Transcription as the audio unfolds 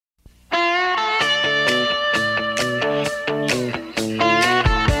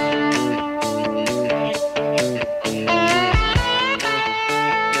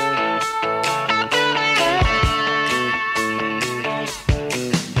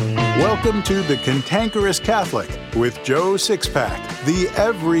Welcome to The Cantankerous Catholic with Joe Sixpack, the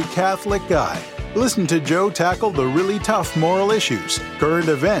every Catholic guy. Listen to Joe tackle the really tough moral issues, current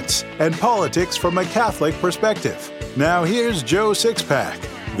events, and politics from a Catholic perspective. Now here's Joe Sixpack,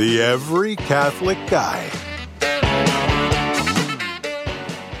 the every Catholic guy.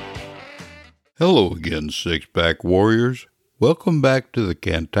 Hello again, Six-Pack Warriors. Welcome back to The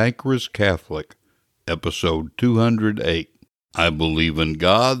Cantankerous Catholic, episode 208. I believe in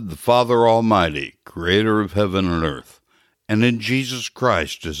God, the Father Almighty, creator of heaven and earth, and in Jesus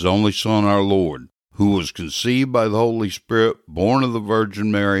Christ, his only Son, our Lord, who was conceived by the Holy Spirit, born of the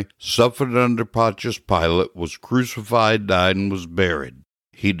Virgin Mary, suffered under Pontius Pilate, was crucified, died, and was buried.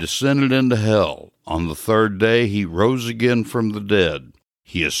 He descended into hell. On the third day he rose again from the dead.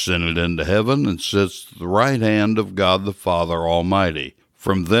 He ascended into heaven and sits at the right hand of God the Father Almighty.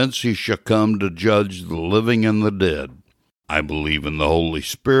 From thence he shall come to judge the living and the dead. I believe in the Holy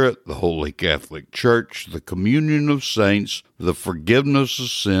Spirit, the Holy Catholic Church, the communion of saints, the forgiveness of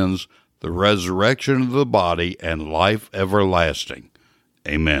sins, the resurrection of the body, and life everlasting.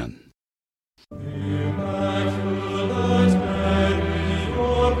 Amen.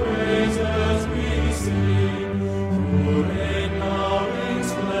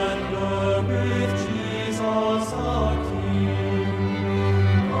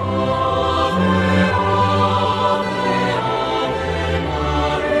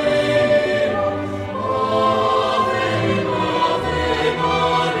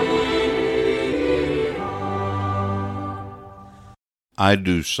 I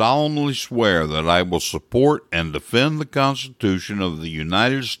do solemnly swear that I will support and defend the Constitution of the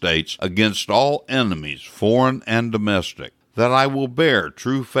United States against all enemies, foreign and domestic, that I will bear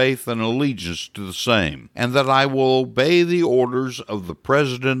true faith and allegiance to the same, and that I will obey the orders of the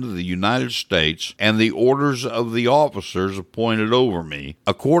President of the United States and the orders of the officers appointed over me,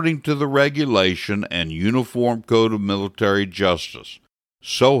 according to the regulation and Uniform Code of Military Justice.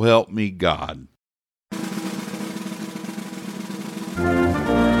 So help me God.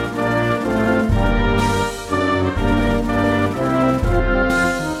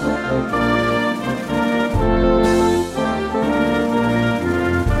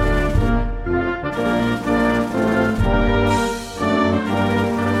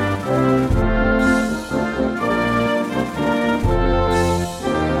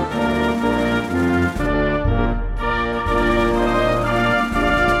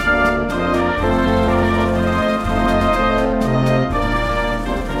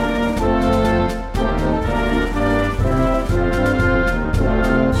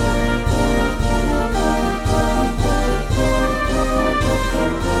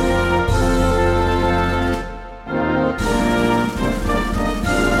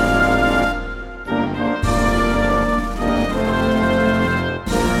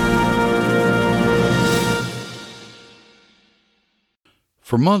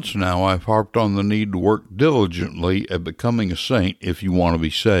 For months now, I've harped on the need to work diligently at becoming a saint if you want to be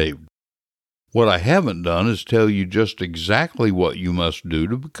saved. What I haven't done is tell you just exactly what you must do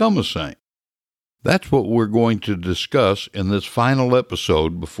to become a saint. That's what we're going to discuss in this final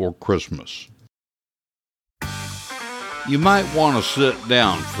episode before Christmas. You might want to sit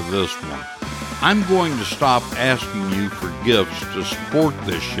down for this one. I'm going to stop asking you for gifts to support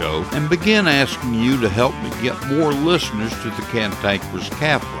this show and begin asking you to help me get more listeners to the Cantankerous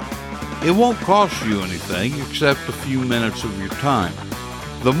Catholic. It won't cost you anything except a few minutes of your time.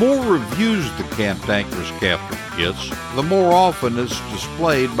 The more reviews the Cantankerous Catholic gets, the more often it's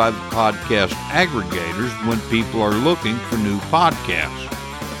displayed by the podcast aggregators when people are looking for new podcasts.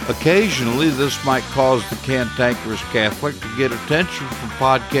 Occasionally, this might cause the Cantankerous Catholic to get attention from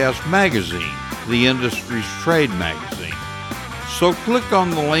Podcast Magazine, the industry's trade magazine. So click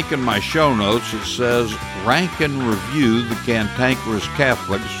on the link in my show notes that says rank and review the Cantankerous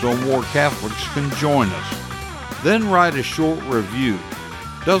Catholic so more Catholics can join us. Then write a short review.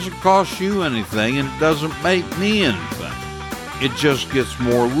 Doesn't cost you anything and it doesn't make me anything. It just gets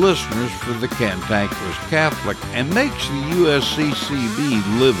more listeners for the Cantankerous Catholic and makes the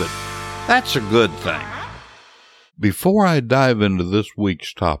USCCB livid. That's a good thing. Before I dive into this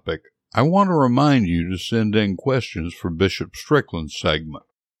week's topic, I want to remind you to send in questions for Bishop Strickland's segment.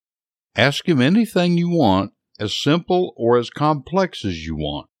 Ask him anything you want, as simple or as complex as you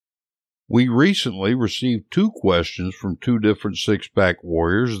want. We recently received 2 questions from 2 different Six-Pack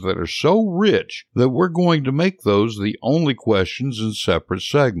Warriors that are so rich that we're going to make those the only questions in separate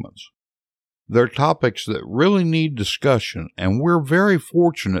segments. They're topics that really need discussion, and we're very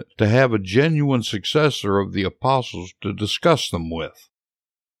fortunate to have a genuine successor of the apostles to discuss them with.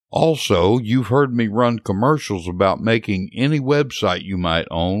 Also, you've heard me run commercials about making any website you might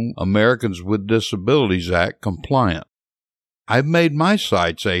own Americans with Disabilities Act compliant. I've made my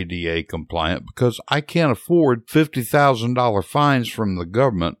sites ADA compliant because I can't afford $50,000 fines from the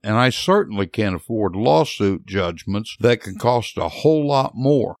government, and I certainly can't afford lawsuit judgments that can cost a whole lot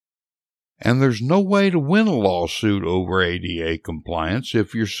more. And there's no way to win a lawsuit over ADA compliance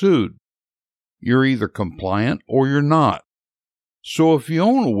if you're sued. You're either compliant or you're not. So if you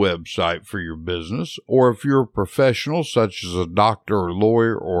own a website for your business, or if you're a professional such as a doctor or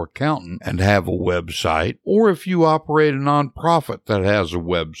lawyer or accountant and have a website, or if you operate a nonprofit that has a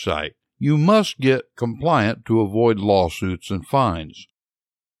website, you must get compliant to avoid lawsuits and fines.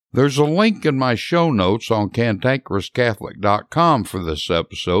 There's a link in my show notes on cantankerouscatholic.com for this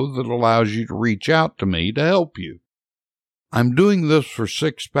episode that allows you to reach out to me to help you. I'm doing this for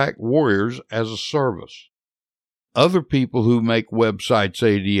Six-Pack Warriors as a service. Other people who make websites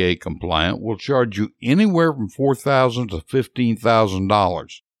ADA compliant will charge you anywhere from $4,000 to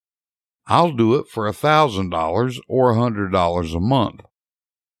 $15,000. I'll do it for $1,000 or $100 a month.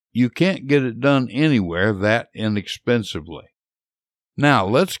 You can't get it done anywhere that inexpensively. Now,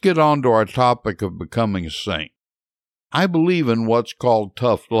 let's get on to our topic of becoming a saint. I believe in what's called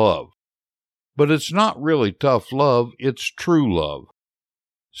tough love. But it's not really tough love, it's true love.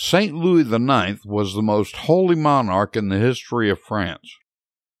 Saint Louis IX was the most holy monarch in the history of France.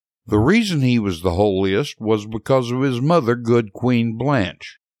 The reason he was the holiest was because of his mother, good Queen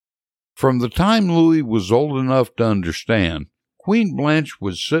Blanche. From the time Louis was old enough to understand, Queen Blanche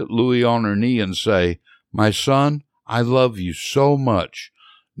would sit Louis on her knee and say, "My son, I love you so much.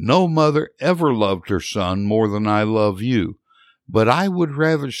 No mother ever loved her son more than I love you. But I would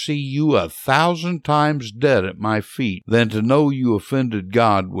rather see you 1,000 times dead at my feet than to know you offended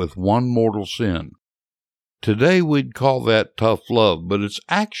God with one mortal sin." Today we'd call that tough love, but it's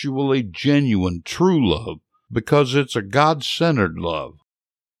actually genuine, true love, because it's a God-centered love.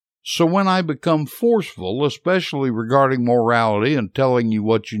 So when I become forceful, especially regarding morality and telling you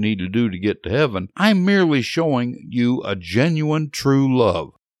what you need to do to get to heaven, I'm merely showing you a genuine, true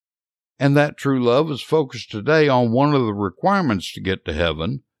love. And that true love is focused today on one of the requirements to get to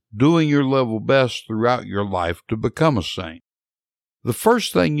heaven, doing your level best throughout your life to become a saint. The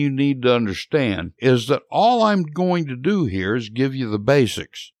first thing you need to understand is that all I'm going to do here is give you the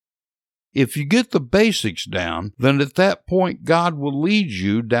basics. If you get the basics down, then at that point God will lead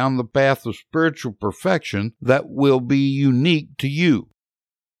you down the path of spiritual perfection that will be unique to you.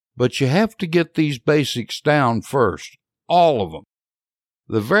 But you have to get these basics down first, all of them.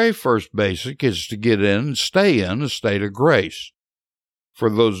 The very first basic is to get in and stay in a state of grace. For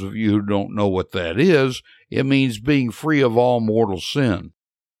those of you who don't know what that is, it means being free of all mortal sin.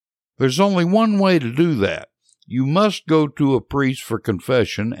 There's only one way to do that. You must go to a priest for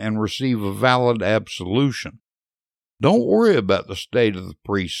confession and receive a valid absolution. Don't worry about the state of the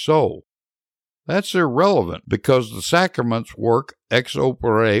priest's soul. That's irrelevant because the sacraments work ex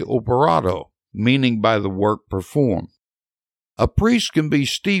opere operato, meaning by the work performed. A priest can be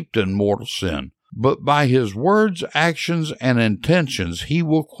steeped in mortal sin, but by his words, actions, and intentions, he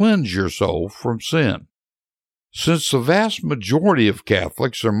will cleanse your soul from sin. Since the vast majority of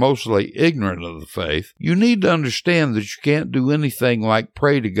Catholics are mostly ignorant of the faith, you need to understand that you can't do anything like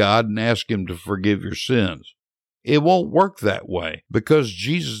pray to God and ask Him to forgive your sins. It won't work that way, because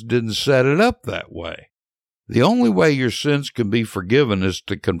Jesus didn't set it up that way. The only way your sins can be forgiven is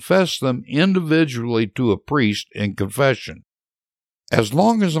to confess them individually to a priest in confession. As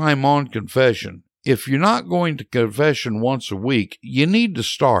long as I'm on confession, if you're not going to confession once a week, you need to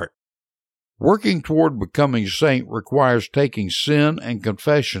start. Working toward becoming a saint requires taking sin and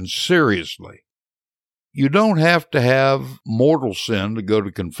confession seriously. You don't have to have mortal sin to go to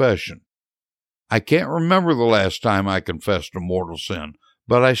confession. I can't remember the last time I confessed a mortal sin,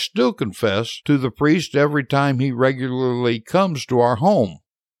 but I still confess to the priest every time he regularly comes to our home.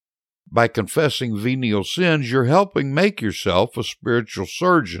 By confessing venial sins, you're helping make yourself a spiritual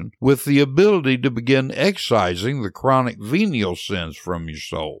surgeon with the ability to begin excising the chronic venial sins from your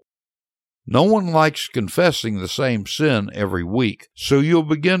soul. No one likes confessing the same sin every week, so you'll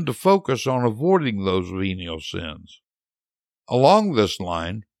begin to focus on avoiding those venial sins. Along this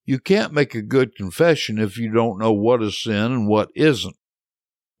line, you can't make a good confession if you don't know what is sin and what isn't.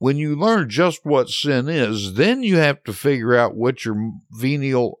 When you learn just what sin is, then you have to figure out which are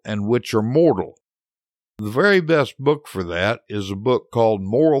venial and which are mortal. The very best book for that is a book called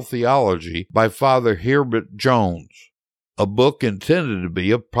Moral Theology by Father Herbert Jones, a book intended to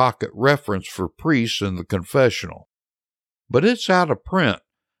be a pocket reference for priests in the confessional. But it's out of print,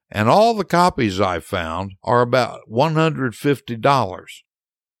 and all the copies I found are about $150.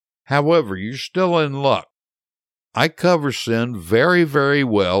 However, you're still in luck. I cover sin very, very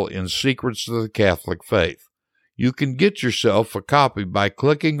well in Secrets of the Catholic Faith. You can get yourself a copy by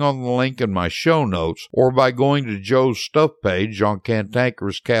clicking on the link in my show notes or by going to Joe's Stuff page on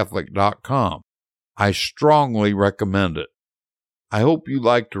cantankerouscatholic.com. I strongly recommend it. I hope you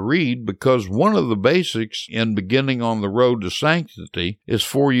like to read because one of the basics in beginning on the road to sanctity is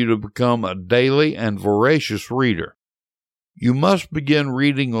for you to become a daily and voracious reader. You must begin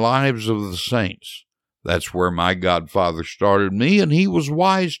reading Lives of the Saints. That's where my godfather started me, and he was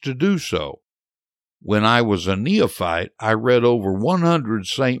wise to do so. When I was a neophyte, I read over 100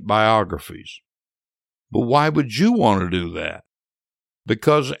 saint biographies. But why would you want to do that?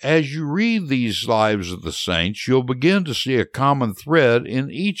 Because as you read these lives of the saints, you'll begin to see a common thread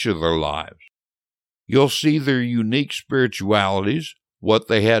in each of their lives. You'll see their unique spiritualities, what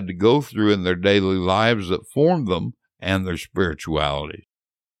they had to go through in their daily lives that formed them, and their spirituality.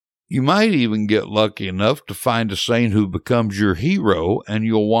 You might even get lucky enough to find a saint who becomes your hero, and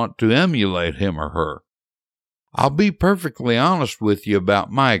you'll want to emulate him or her. I'll be perfectly honest with you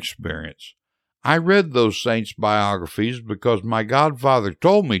about my experience. I read those saints' biographies because my godfather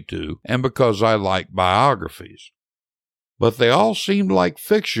told me to, and because I like biographies. But they all seemed like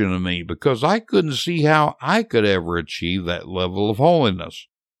fiction to me because I couldn't see how I could ever achieve that level of holiness.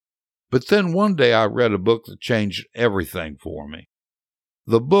 But then one day I read a book that changed everything for me.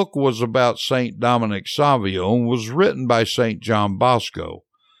 The book was about St. Dominic Savio and was written by St. John Bosco.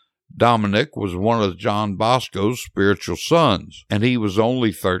 Dominic was one of John Bosco's spiritual sons, and he was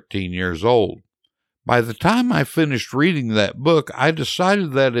only 13 years old. By the time I finished reading that book, I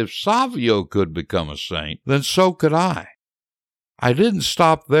decided that if Savio could become a saint, then so could I. I didn't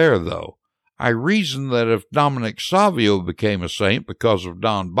stop there, though. I reasoned that if Dominic Savio became a saint because of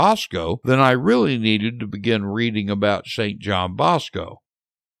Don Bosco, then I really needed to begin reading about St. John Bosco.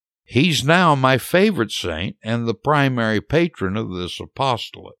 He's now my favorite saint and the primary patron of this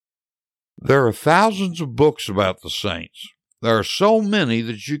apostolate. There are thousands of books about the saints. There are so many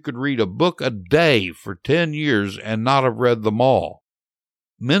that you could read a book a day for 10 years and not have read them all.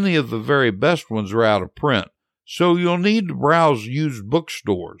 Many of the very best ones are out of print, so you'll need to browse used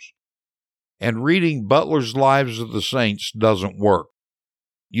bookstores. And reading Butler's Lives of the Saints doesn't work.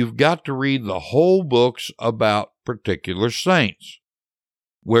 You've got to read the whole books about particular saints.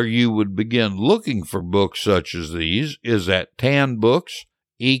 Where you would begin looking for books such as these is at Tan Books,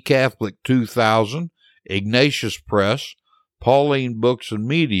 eCatholic 2000, Ignatius Press, Pauline Books and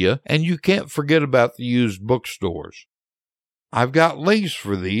Media, and you can't forget about the used bookstores. I've got links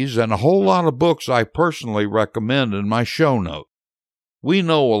for these and a whole lot of books I personally recommend in my show notes. We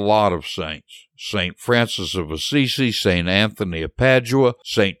know a lot of saints. St. Francis of Assisi, St. Anthony of Padua,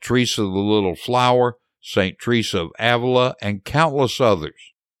 St. Teresa of the Little Flower, St. Teresa of Avila, and countless others.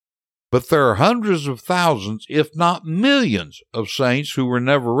 But there are hundreds of thousands, if not millions, of saints who were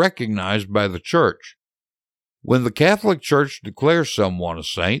never recognized by the Church. When the Catholic Church declares someone a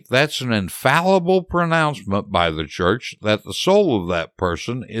saint, that's an infallible pronouncement by the Church that the soul of that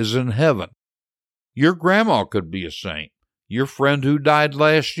person is in heaven. Your grandma could be a saint. Your friend who died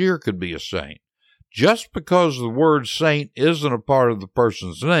last year could be a saint. Just because the word saint isn't a part of the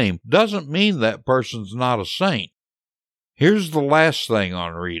person's name doesn't mean that person's not a saint. Here's the last thing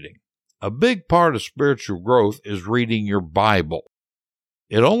on reading. A big part of spiritual growth is reading your Bible.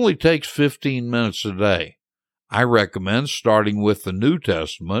 It only takes 15 minutes a day. I recommend starting with the New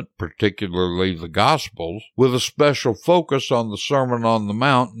Testament, particularly the Gospels, with a special focus on the Sermon on the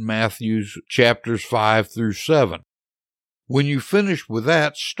Mount in Matthew chapters 5 through 7. When you finish with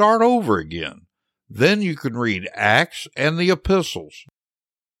that, start over again. Then you can read Acts and the Epistles.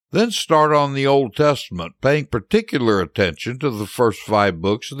 Then start on the Old Testament, paying particular attention to the first 5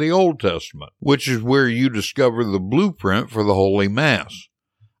 books of the Old Testament, which is where you discover the blueprint for the Holy Mass.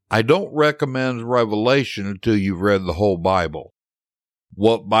 I don't recommend Revelation until you've read the whole Bible.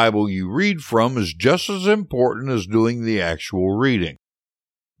 What Bible you read from is just as important as doing the actual reading.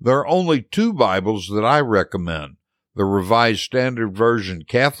 There are only 2 Bibles that I recommend, the Revised Standard Version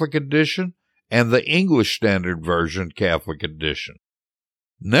Catholic Edition and the English Standard Version Catholic Edition.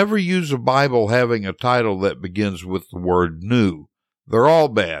 Never use a Bible having a title that begins with the word new. They're all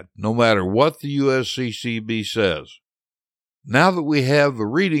bad, no matter what the USCCB says. Now that we have the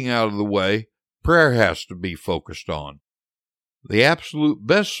reading out of the way, prayer has to be focused on. The absolute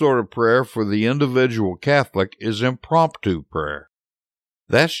best sort of prayer for the individual Catholic is impromptu prayer.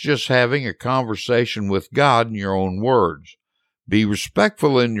 That's just having a conversation with God in your own words. Be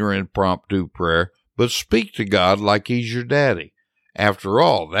respectful in your impromptu prayer, but speak to God like He's your daddy. After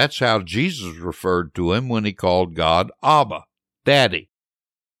all, that's how Jesus referred to Him when He called God Abba, Daddy.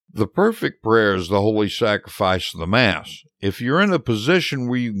 The perfect prayer is the holy sacrifice of the Mass. If you're in a position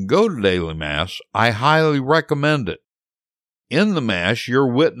where you can go to daily Mass, I highly recommend it. In the Mass,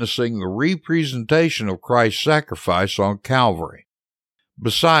 you're witnessing the representation of Christ's sacrifice on Calvary.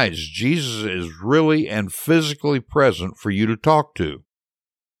 Besides, Jesus is really and physically present for you to talk to.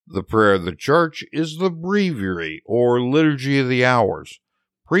 The prayer of the Church is the breviary, or Liturgy of the Hours.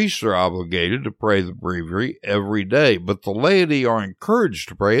 Priests are obligated to pray the breviary every day, but the laity are encouraged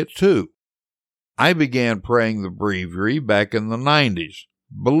to pray it too. I began praying the breviary back in the 90s.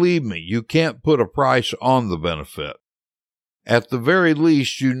 Believe me, you can't put a price on the benefit. At the very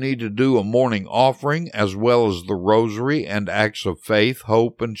least, you need to do a morning offering as well as the rosary and acts of faith,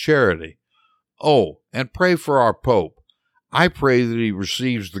 hope, and charity. Oh, and pray for our Pope. I pray that he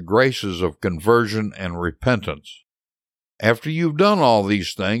receives the graces of conversion and repentance. After you've done all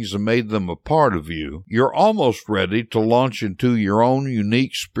these things and made them a part of you, you're almost ready to launch into your own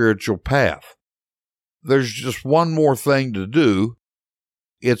unique spiritual path. There's just one more thing to do.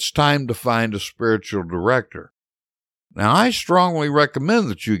 It's time to find a spiritual director. Now, I strongly recommend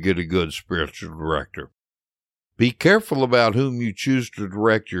that you get a good spiritual director. Be careful about whom you choose to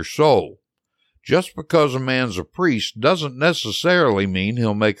direct your soul. Just because a man's a priest doesn't necessarily mean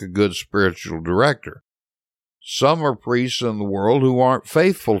he'll make a good spiritual director. Some are priests in the world who aren't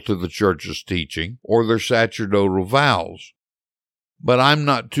faithful to the Church's teaching or their sacerdotal vows. But I'm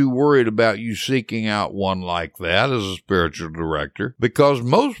not too worried about you seeking out one like that as a spiritual director, because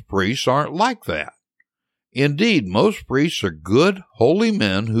most priests aren't like that. Indeed, most priests are good, holy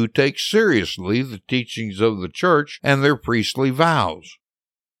men who take seriously the teachings of the Church and their priestly vows.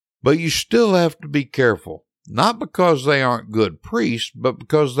 But you still have to be careful, not because they aren't good priests, but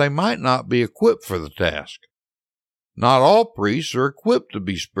because they might not be equipped for the task. Not all priests are equipped to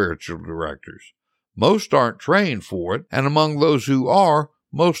be spiritual directors. Most aren't trained for it, and among those who are,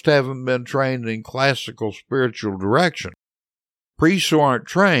 most haven't been trained in classical spiritual direction. Priests who aren't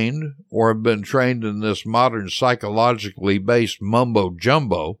trained, or have been trained in this modern psychologically based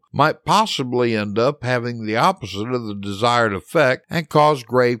mumbo-jumbo, might possibly end up having the opposite of the desired effect and cause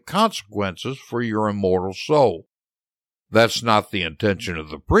grave consequences for your immortal soul. That's not the intention of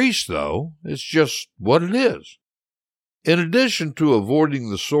the priest, though. It's just what it is. In addition to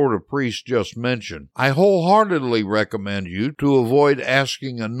avoiding the sort of priest just mentioned, I wholeheartedly recommend you to avoid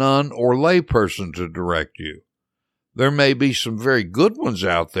asking a nun or layperson to direct you. There may be some very good ones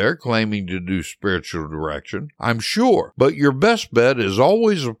out there claiming to do spiritual direction, I'm sure, but your best bet is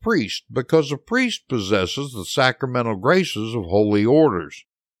always a priest, because a priest possesses the sacramental graces of holy orders.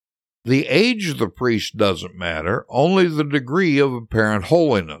 The age of the priest doesn't matter, only the degree of apparent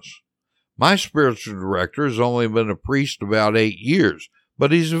holiness. My spiritual director has only been a priest about 8 years,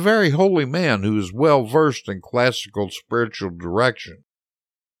 but he's a very holy man who is well versed in classical spiritual direction.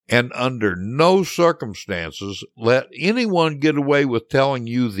 And under no circumstances let anyone get away with telling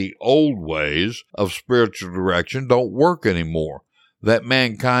you the old ways of spiritual direction don't work anymore, that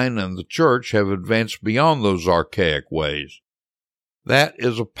mankind and the Church have advanced beyond those archaic ways. That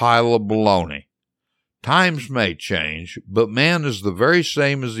is a pile of baloney. Times may change, but man is the very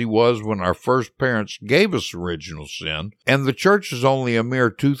same as he was when our first parents gave us original sin, and the Church is only a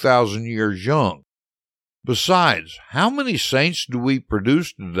mere 2,000 years young. Besides, how many saints do we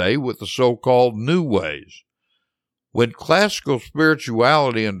produce today with the so-called new ways? When classical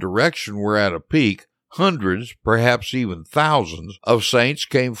spirituality and direction were at a peak, hundreds, perhaps even thousands, of saints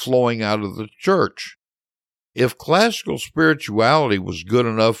came flowing out of the Church. If classical spirituality was good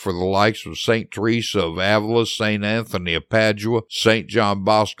enough for the likes of St. Teresa of Avila, St. Anthony of Padua, St. John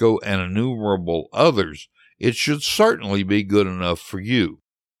Bosco, and innumerable others, it should certainly be good enough for you.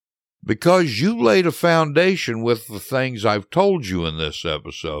 Because you laid a foundation with the things I've told you in this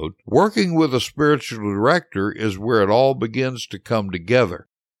episode, working with a spiritual director is where it all begins to come together.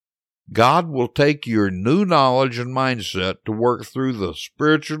 God will take your new knowledge and mindset to work through the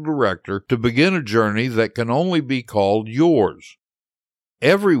spiritual director to begin a journey that can only be called yours.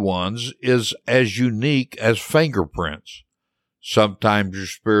 Everyone's is as unique as fingerprints. Sometimes your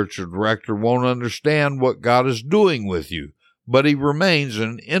spiritual director won't understand what God is doing with you, but he remains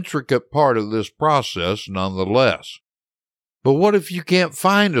an intricate part of this process nonetheless. But what if you can't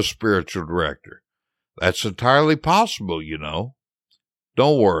find a spiritual director? That's entirely possible, you know.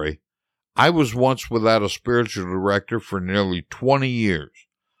 Don't worry. I was once without a spiritual director for nearly 20 years.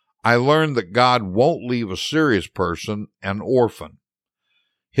 I learned that God won't leave a serious person an orphan.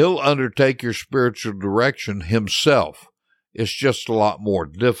 He'll undertake your spiritual direction himself. It's just a lot more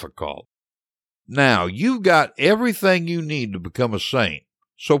difficult. Now, you've got everything you need to become a saint,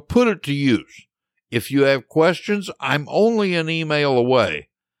 so put it to use. If you have questions, I'm only an email away.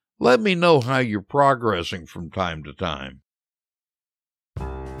 Let me know how you're progressing from time to time.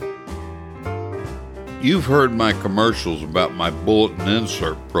 You've heard my commercials about my bulletin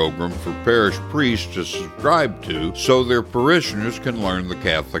insert program for parish priests to subscribe to so their parishioners can learn the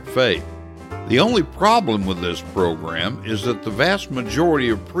Catholic faith. The only problem with this program is that the vast majority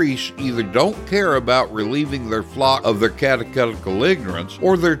of priests either don't care about relieving their flock of their catechetical ignorance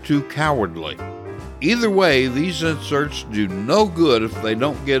or they're too cowardly. Either way, these inserts do no good if they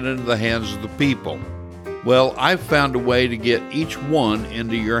don't get into the hands of the people. Well, I've found a way to get each one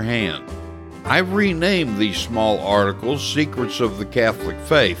into your hand. I've renamed these small articles Secrets of the Catholic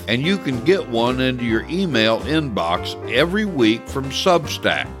Faith, and you can get one into your email inbox every week from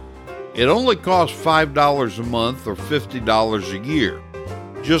Substack. It only costs $5 a month or $50 a year.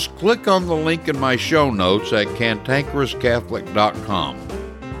 Just click on the link in my show notes at cantankerouscatholic.com.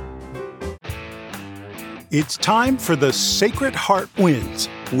 It's time for the Sacred Heart Wins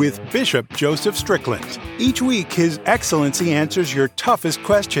with Bishop Joseph Strickland. Each week, His Excellency answers your toughest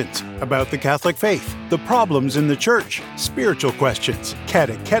questions about the Catholic faith, the problems in the Church, spiritual questions,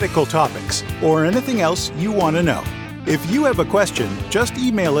 catechetical topics, or anything else you want to know. If you have a question, just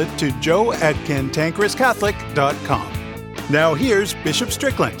email it to joe@cantankerouscatholic.com. Now here's Bishop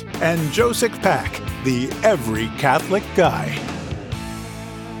Strickland and Joe Sixpack, the Every Catholic Guy.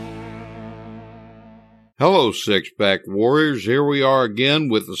 Hello, Six-Pack Warriors. Here we are again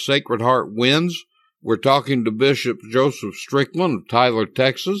with the Sacred Heart Wins. We're talking to Bishop Joseph Strickland of Tyler,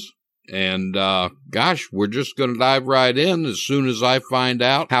 Texas. And, we're just going to dive right in as soon as I find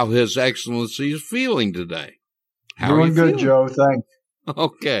out how His Excellency is feeling today. How Doing good, Joe. Thanks.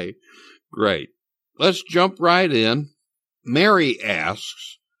 Okay, great. Let's jump right in. Mary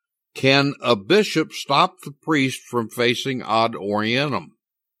asks, can a bishop stop the priest from facing ad orientem?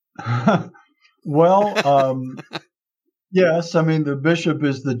 Well, yes. I mean, the bishop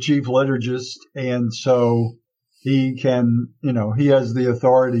is the chief liturgist, and so he can, he has the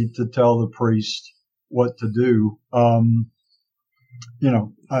authority to tell the priest what to do.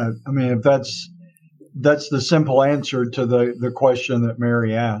 If that's the simple answer to the question that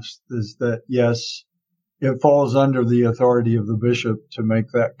Mary asked, is that yes, it falls under the authority of the bishop to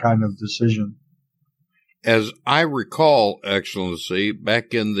make that kind of decision. As I recall, Excellency,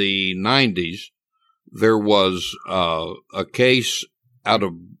 back in the 90s, there was a case out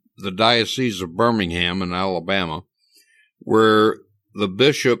of the Diocese of Birmingham in Alabama where the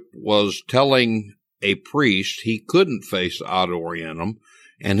bishop was telling a priest he couldn't face ad orientem,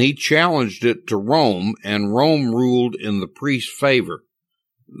 and he challenged it to Rome, and Rome ruled in the priest's favor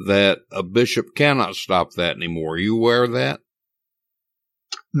that a bishop cannot stop that anymore. Are you aware of that?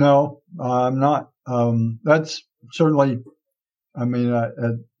 No, I'm not. That's certainly,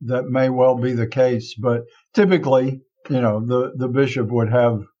 that may well be the case, but typically, the bishop would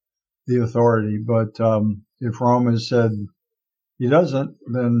have the authority. But if Rome has said he doesn't,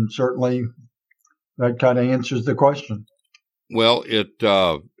 then certainly that kind of answers the question. Well,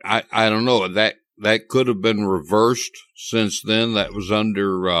 I don't know. That could have been reversed since then. That was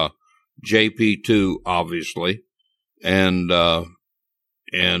under JP2, obviously, and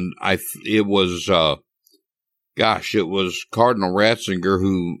it was Cardinal Ratzinger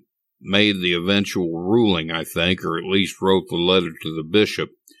who made the eventual ruling, I think, or at least wrote the letter to the bishop,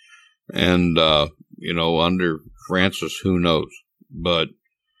 and under Francis, who knows? But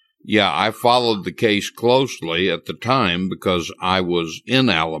yeah, I followed the case closely at the time because I was in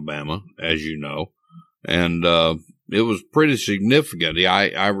Alabama, as you know, and it was pretty significant.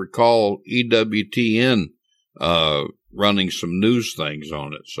 I recall EWTN running some news things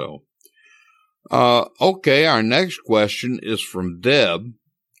on it. So, okay, our next question is from Deb.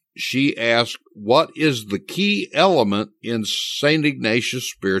 She asked, what is the key element in St.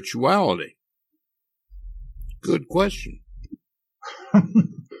 Ignatius' spirituality? Good question.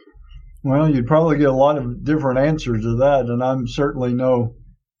 Well, you'd probably get a lot of different answers to that, and I'm certainly no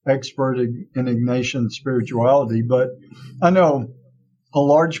expert in Ignatian spirituality, but I know a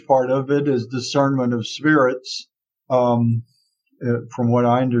large part of it is discernment of spirits. From what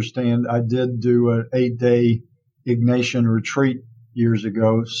I understand, I did do an 8-day Ignatian retreat years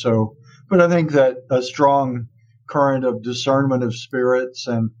ago, but I think that a strong current of discernment of spirits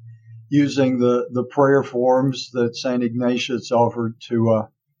and using the prayer forms that St. Ignatius offered to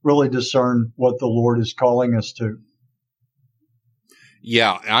really discern what the Lord is calling us to.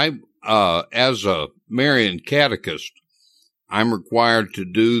 Yeah, I as a Marian catechist, I'm required to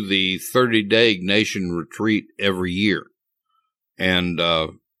do the 30-day Ignatian retreat every year. And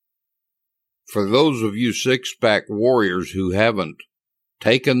for those of you six-pack warriors who haven't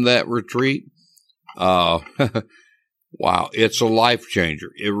taken that retreat, Wow, it's a life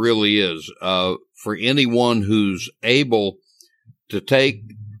changer. It really is. For anyone who's able to take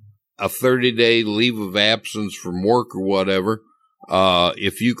a 30-day leave of absence from work or whatever,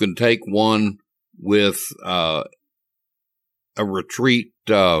 if you can take one with a retreat,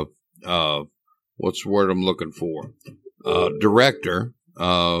 what's the word I'm looking for? Director,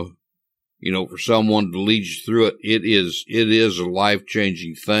 for someone to lead you through it, it is a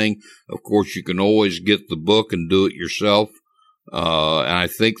life-changing thing. Of course, you can always get the book and do it yourself. And I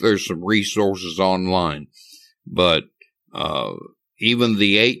think there's some resources online, but, even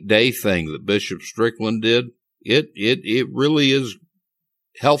the 8-day thing that Bishop Strickland did, it really is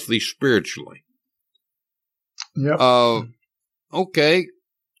healthy spiritually. Yep. Okay.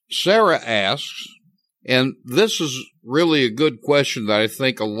 Sarah asks, and this is really a good question that I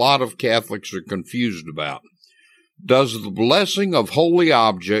think a lot of Catholics are confused about. Does the blessing of holy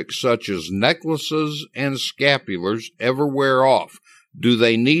objects such as necklaces and scapulars ever wear off? Do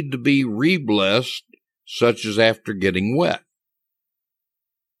they need to be re-blessed, such as after getting wet?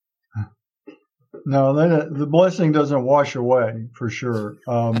 No, the blessing doesn't wash away for sure.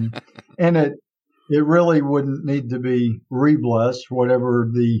 And it really wouldn't need to be re-blessed.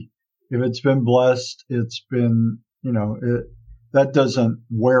 If it's been blessed, it's been, that doesn't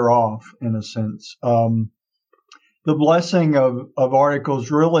wear off in a sense. The blessing of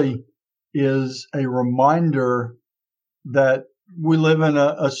articles really is a reminder that we live in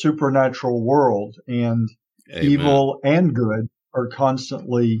a supernatural world, and Amen. Evil and good are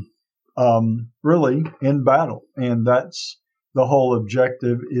constantly really in battle. And that's the whole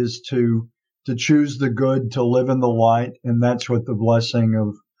objective, is to choose the good, to live in the light. And that's what the blessing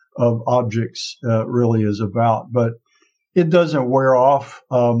of objects really is about. But it doesn't wear off.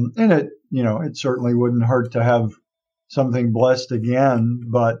 And it certainly wouldn't hurt to have something blessed again,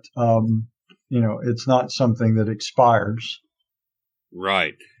 but, it's not something that expires.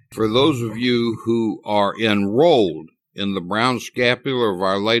 Right. For those of you who are enrolled in the brown scapular of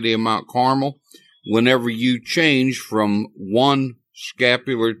Our Lady of Mount Carmel, whenever you change from one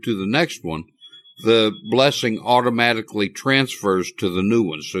scapular to the next one, the blessing automatically transfers to the new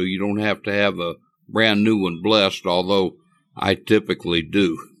one, so you don't have to have a brand new one blessed, although I typically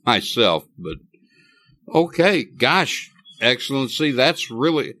do myself. But okay, gosh, Excellency, that's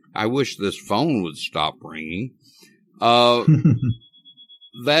really, I wish this phone would stop ringing.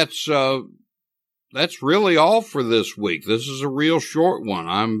 That's really all for this week. This is a real short one.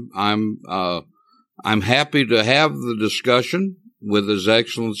 I'm happy to have the discussion with His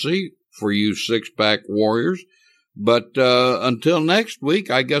Excellency for you six-pack warriors. But until next week,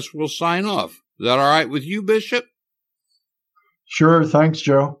 I guess we'll sign off. Is that all right with you, Bishop? Sure. Thanks,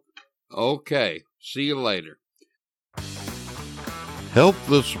 Joe. Okay. See you later. Help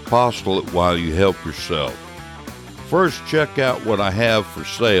this apostolate while you help yourself. First, check out what I have for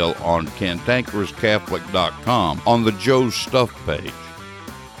sale on cantankerouscatholic.com on the Joe's Stuff page.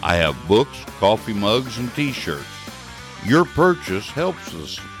 I have books, coffee mugs, and t-shirts. Your purchase helps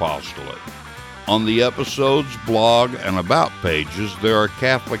this apostolate. On the episodes, blog, and about pages, there are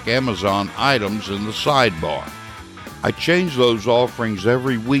Catholic Amazon items in the sidebar. I change those offerings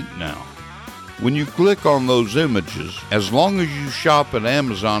every week now. When you click on those images, as long as you shop at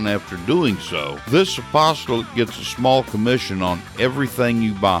Amazon after doing so, this apostolate gets a small commission on everything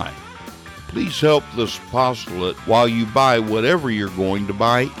you buy. Please help this apostolate while you buy whatever you're going to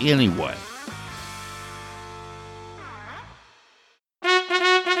buy anyway.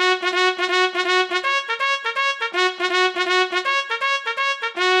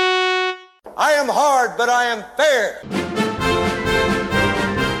 I am hard, but I am fair.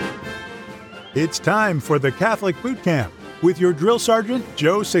 It's time for the Catholic Boot Camp with your drill sergeant,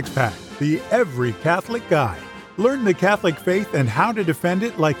 Joe Sixpack, the Every Catholic Guy. Learn the Catholic faith and how to defend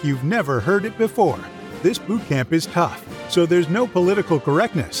it like you've never heard it before. This boot camp is tough, so there's no political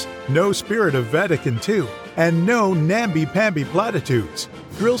correctness, no spirit of Vatican II, and no namby-pamby platitudes.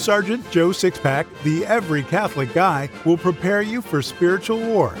 Drill Sergeant Joe Sixpack, the Every Catholic Guy, will prepare you for spiritual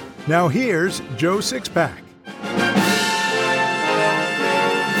war. Now here's Joe Sixpack.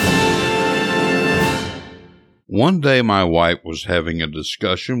 One day my wife was having a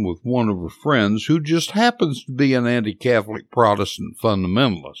discussion with one of her friends who just happens to be an anti-Catholic Protestant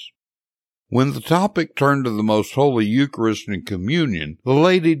fundamentalist. When the topic turned to the Most Holy Eucharist and Communion, the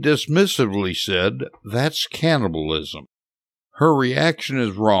lady dismissively said, "That's cannibalism." Her reaction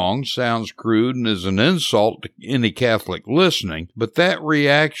is wrong, sounds crude, and is an insult to any Catholic listening, but that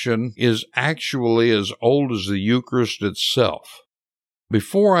reaction is actually as old as the Eucharist itself.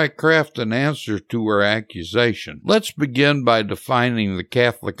 Before I craft an answer to her accusation, let's begin by defining the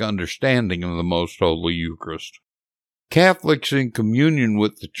Catholic understanding of the Most Holy Eucharist. Catholics in communion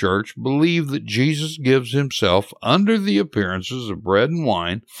with the Church believe that Jesus gives himself under the appearances of bread and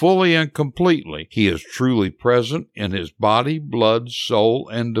wine fully and completely. He is truly present in his body, blood, soul,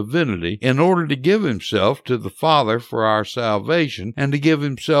 and divinity in order to give himself to the Father for our salvation and to give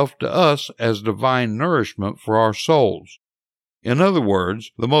himself to us as divine nourishment for our souls. In other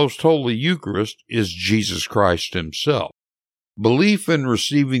words, the Most Holy Eucharist is Jesus Christ himself. Belief in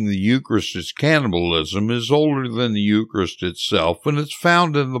receiving the Eucharist as cannibalism is older than the Eucharist itself, and it's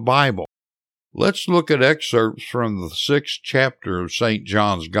found in the Bible. Let's look at excerpts from the 6th chapter of St.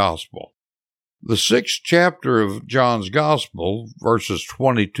 John's Gospel. The 6th chapter of John's Gospel, verses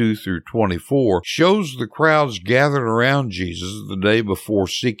 22 through 24, shows the crowds gathered around Jesus the day before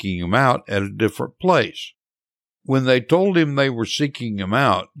seeking him out at a different place. When they told him they were seeking him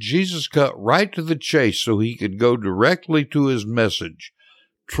out, Jesus cut right to the chase so he could go directly to his message.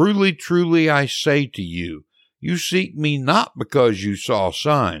 Truly, truly, I say to you, you seek me not because you saw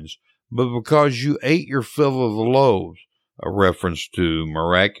signs, but because you ate your fill of the loaves, a reference to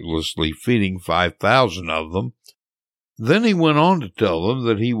miraculously feeding 5,000 of them. Then he went on to tell them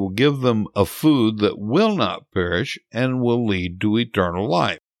that he will give them a food that will not perish and will lead to eternal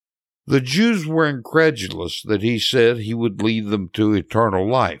life. The Jews were incredulous that he said he would lead them to eternal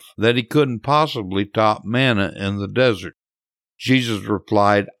life, that he couldn't possibly top manna in the desert. Jesus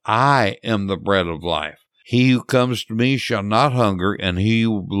replied, I am the bread of life. He who comes to me shall not hunger, and he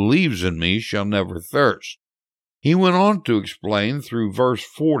who believes in me shall never thirst. He went on to explain through verse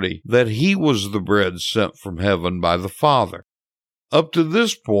 40 that he was the bread sent from heaven by the Father. Up to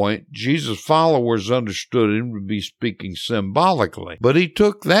this point, Jesus' followers understood him to be speaking symbolically, but he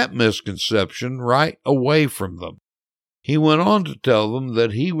took that misconception right away from them. He went on to tell them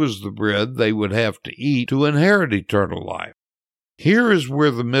that he was the bread they would have to eat to inherit eternal life. Here is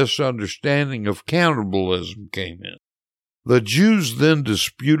where the misunderstanding of cannibalism came in. The Jews then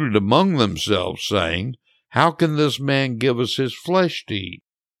disputed among themselves, saying, How can this man give us his flesh to eat?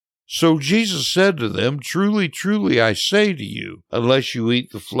 So Jesus said to them, Truly, truly, I say to you, unless you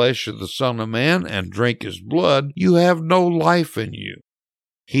eat the flesh of the Son of Man and drink his blood, you have no life in you.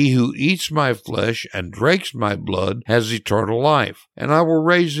 He who eats my flesh and drinks my blood has eternal life, and I will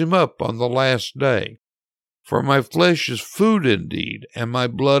raise him up on the last day. For my flesh is food indeed, and my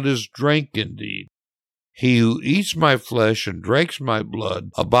blood is drink indeed. He who eats my flesh and drinks my blood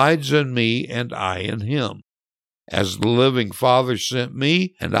abides in me, and I in him. As the living Father sent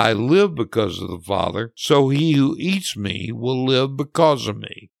me, and I live because of the Father, so he who eats me will live because of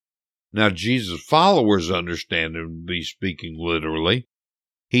me. Now Jesus' followers understand him to be speaking literally.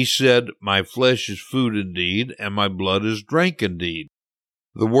 He said, My flesh is food indeed, and my blood is drink indeed.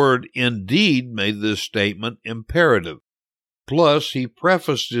 The word indeed made this statement imperative. Plus, he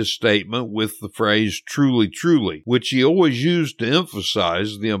prefaced his statement with the phrase truly, truly, which he always used to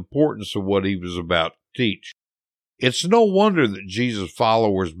emphasize the importance of what he was about to teach. It's no wonder that Jesus'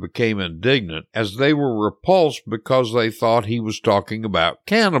 followers became indignant, as they were repulsed because they thought he was talking about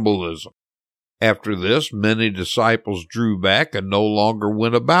cannibalism. After this, many disciples drew back and no longer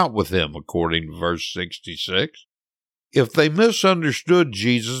went about with him, according to verse 66. If they misunderstood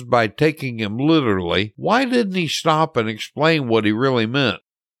Jesus by taking him literally, why didn't he stop and explain what he really meant?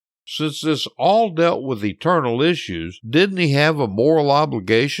 Since this all dealt with eternal issues, didn't he have a moral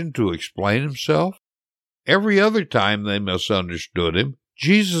obligation to explain himself? Every other time they misunderstood him,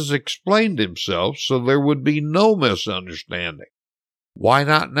 Jesus explained himself so there would be no misunderstanding. Why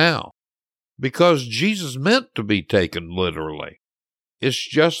not now? Because Jesus meant to be taken literally. It's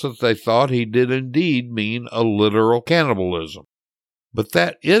just that they thought he did indeed mean a literal cannibalism. But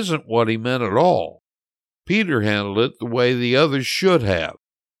that isn't what he meant at all. Peter handled it the way the others should have.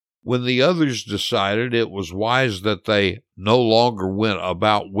 When the others decided it was wise that they no longer went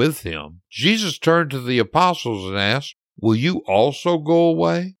about with him, Jesus turned to the apostles and asked, Will you also go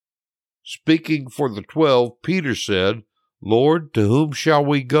away? Speaking for the 12, Peter said, Lord, to whom shall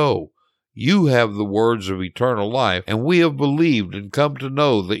we go? You have the words of eternal life, and we have believed and come to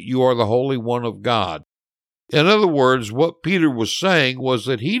know that you are the Holy One of God. In other words, what Peter was saying was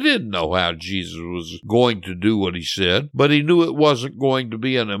that he didn't know how Jesus was going to do what he said, but he knew it wasn't going to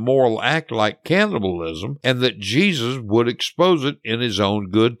be an immoral act like cannibalism, and that Jesus would expose it in his own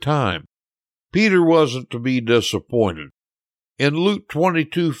good time. Peter wasn't to be disappointed. In Luke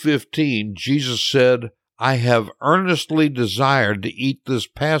 22:15, Jesus said, I have earnestly desired to eat this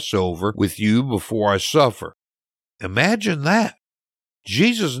Passover with you before I suffer. Imagine that.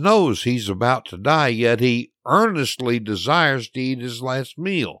 Jesus knows he's about to die, yet he earnestly desires to eat his last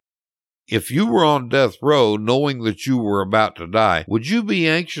meal. If you were on death row knowing that you were about to die, would you be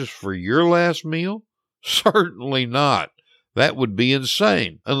anxious for your last meal? Certainly not. That would be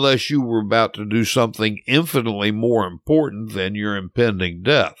insane, unless you were about to do something infinitely more important than your impending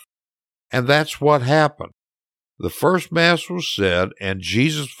death. And that's what happened. The first Mass was said, and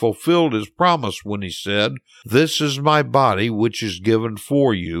Jesus fulfilled his promise when he said, "This is my body which is given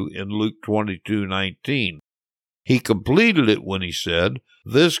for you," in Luke 22:19. He completed it when he said,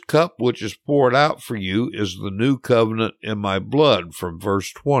 "This cup which is poured out for you is the new covenant in my blood," from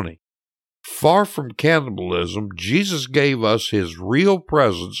verse 20. Far from cannibalism, Jesus gave us his real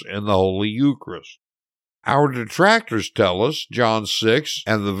presence in the Holy Eucharist. Our detractors tell us John 6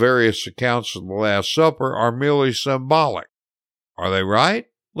 and the various accounts of the Last Supper are merely symbolic. Are they right?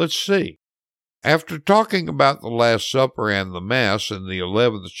 Let's see. After talking about the Last Supper and the Mass in the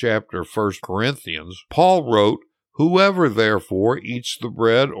 11th chapter of 1 Corinthians, Paul wrote, "Whoever therefore eats the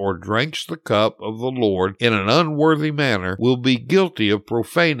bread or drinks the cup of the Lord in an unworthy manner will be guilty of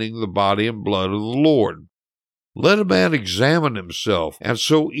profaning the body and blood of the Lord. Let a man examine himself, and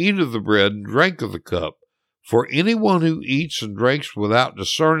so eat of the bread and drink of the cup. For anyone who eats and drinks without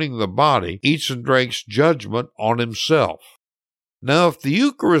discerning the body eats and drinks judgment on himself." Now, if the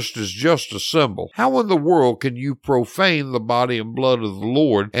Eucharist is just a symbol, how in the world can you profane the body and blood of the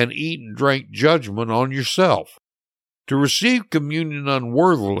Lord and eat and drink judgment on yourself? To receive communion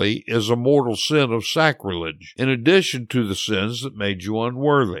unworthily is a mortal sin of sacrilege, in addition to the sins that made you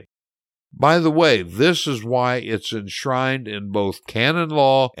unworthy. By the way, this is why it's enshrined in both canon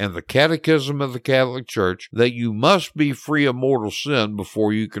law and the Catechism of the Catholic Church that you must be free of mortal sin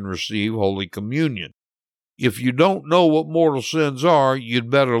before you can receive Holy Communion. If you don't know what mortal sins are, you'd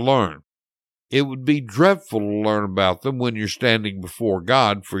better learn. It would be dreadful to learn about them when you're standing before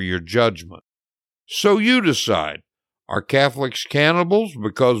God for your judgment. So you decide. Are Catholics cannibals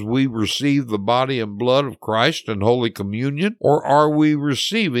because we receive the body and blood of Christ in Holy Communion, or are we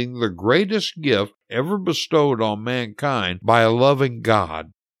receiving the greatest gift ever bestowed on mankind by a loving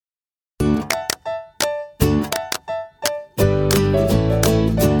God?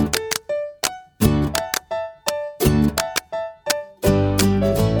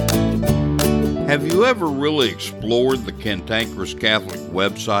 Have you ever really explored the Cantankerous Catholic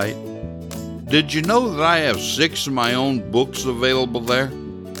website? Did you know that I have 6 of my own books available there?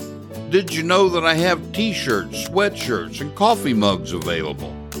 Did you know that I have t-shirts, sweatshirts, and coffee mugs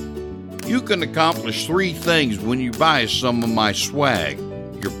available? You can accomplish 3 things when you buy some of my swag.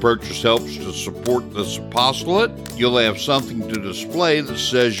 Your purchase helps to support this apostolate, you'll have something to display that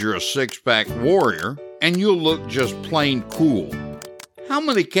says you're a six-pack warrior, and you'll look just plain cool. How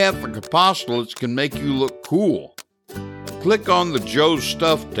many Catholic apostolates can make you look cool? Click on the Joe's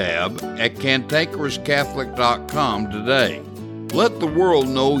Stuff tab at cantankerouscatholic.com today. Let the world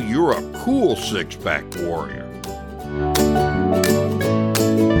know you're a cool six-pack warrior.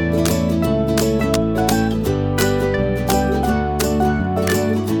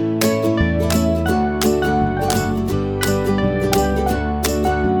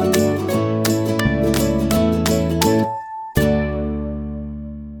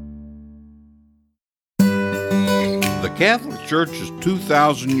 The Catholic Church is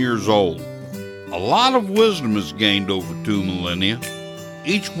 2,000 years old. A lot of wisdom is gained over 2 millennia.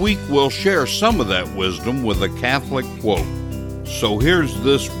 Each week we'll share some of that wisdom with a Catholic quote. So here's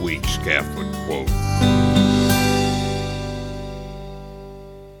this week's Catholic quote.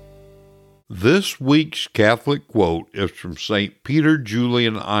 This week's Catholic quote is from St. Peter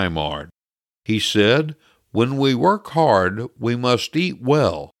Julian Eymard. He said, "When we work hard, we must eat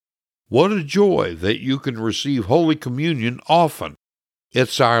well. What a joy that you can receive Holy Communion often.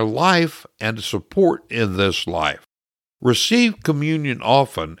 It's our life and support in this life. Receive communion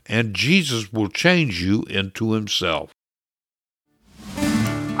often, and Jesus will change you into himself."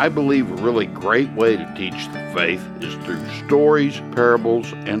 I believe a really great way to teach the faith is through stories,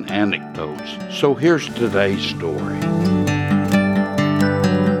 parables, and anecdotes. So here's today's story.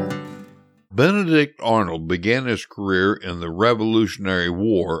 Benedict Arnold began his career in the Revolutionary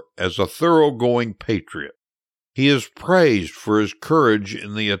War as a thoroughgoing patriot. He is praised for his courage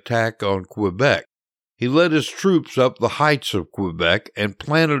in the attack on Quebec. He led his troops up the heights of Quebec and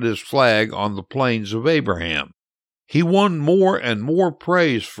planted his flag on the Plains of Abraham. He won more and more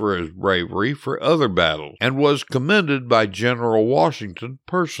praise for his bravery for other battles and was commended by General Washington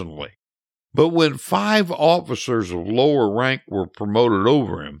personally. But when 5 officers of lower rank were promoted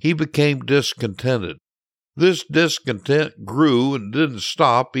over him, he became discontented. This discontent grew and didn't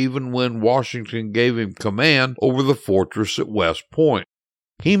stop even when Washington gave him command over the fortress at West Point.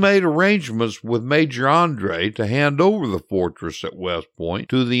 He made arrangements with Major Andre to hand over the fortress at West Point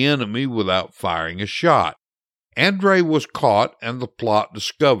to the enemy without firing a shot. Andre was caught and the plot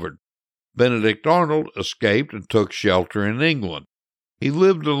discovered. Benedict Arnold escaped and took shelter in England. He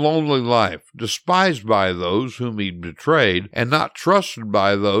lived a lonely life, despised by those whom he'd betrayed, and not trusted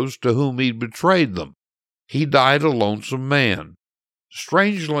by those to whom he'd betrayed them. He died a lonesome man.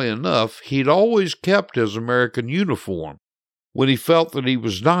 Strangely enough, he'd always kept his American uniform. When he felt that he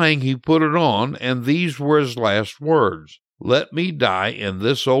was dying, he put it on, and these were his last words: "Let me die in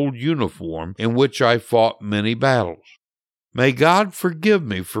this old uniform in which I fought many battles. May God forgive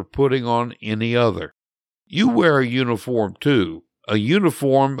me for putting on any other." You wear a uniform too, a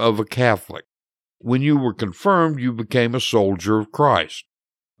uniform of a Catholic. When you were confirmed, you became a soldier of Christ.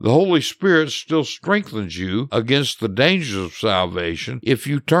 The Holy Spirit still strengthens you against the dangers of salvation if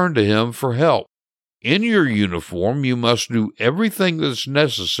you turn to Him for help. In your uniform, you must do everything that's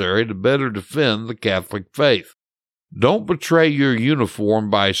necessary to better defend the Catholic faith. Don't betray your uniform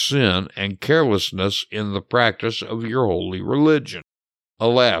by sin and carelessness in the practice of your holy religion.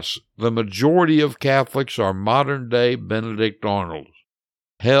 Alas, the majority of Catholics are modern-day Benedict Arnolds.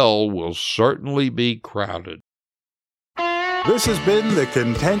 Hell will certainly be crowded. This has been The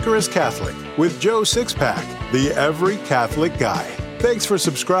Cantankerous Catholic with Joe Sixpack, the Every Catholic Guy. Thanks for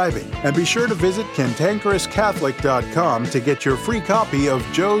subscribing, and be sure to visit cantankerouscatholic.com to get your free copy of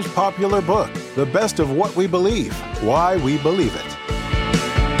Joe's popular book, The Best of What We Believe, Why We Believe It.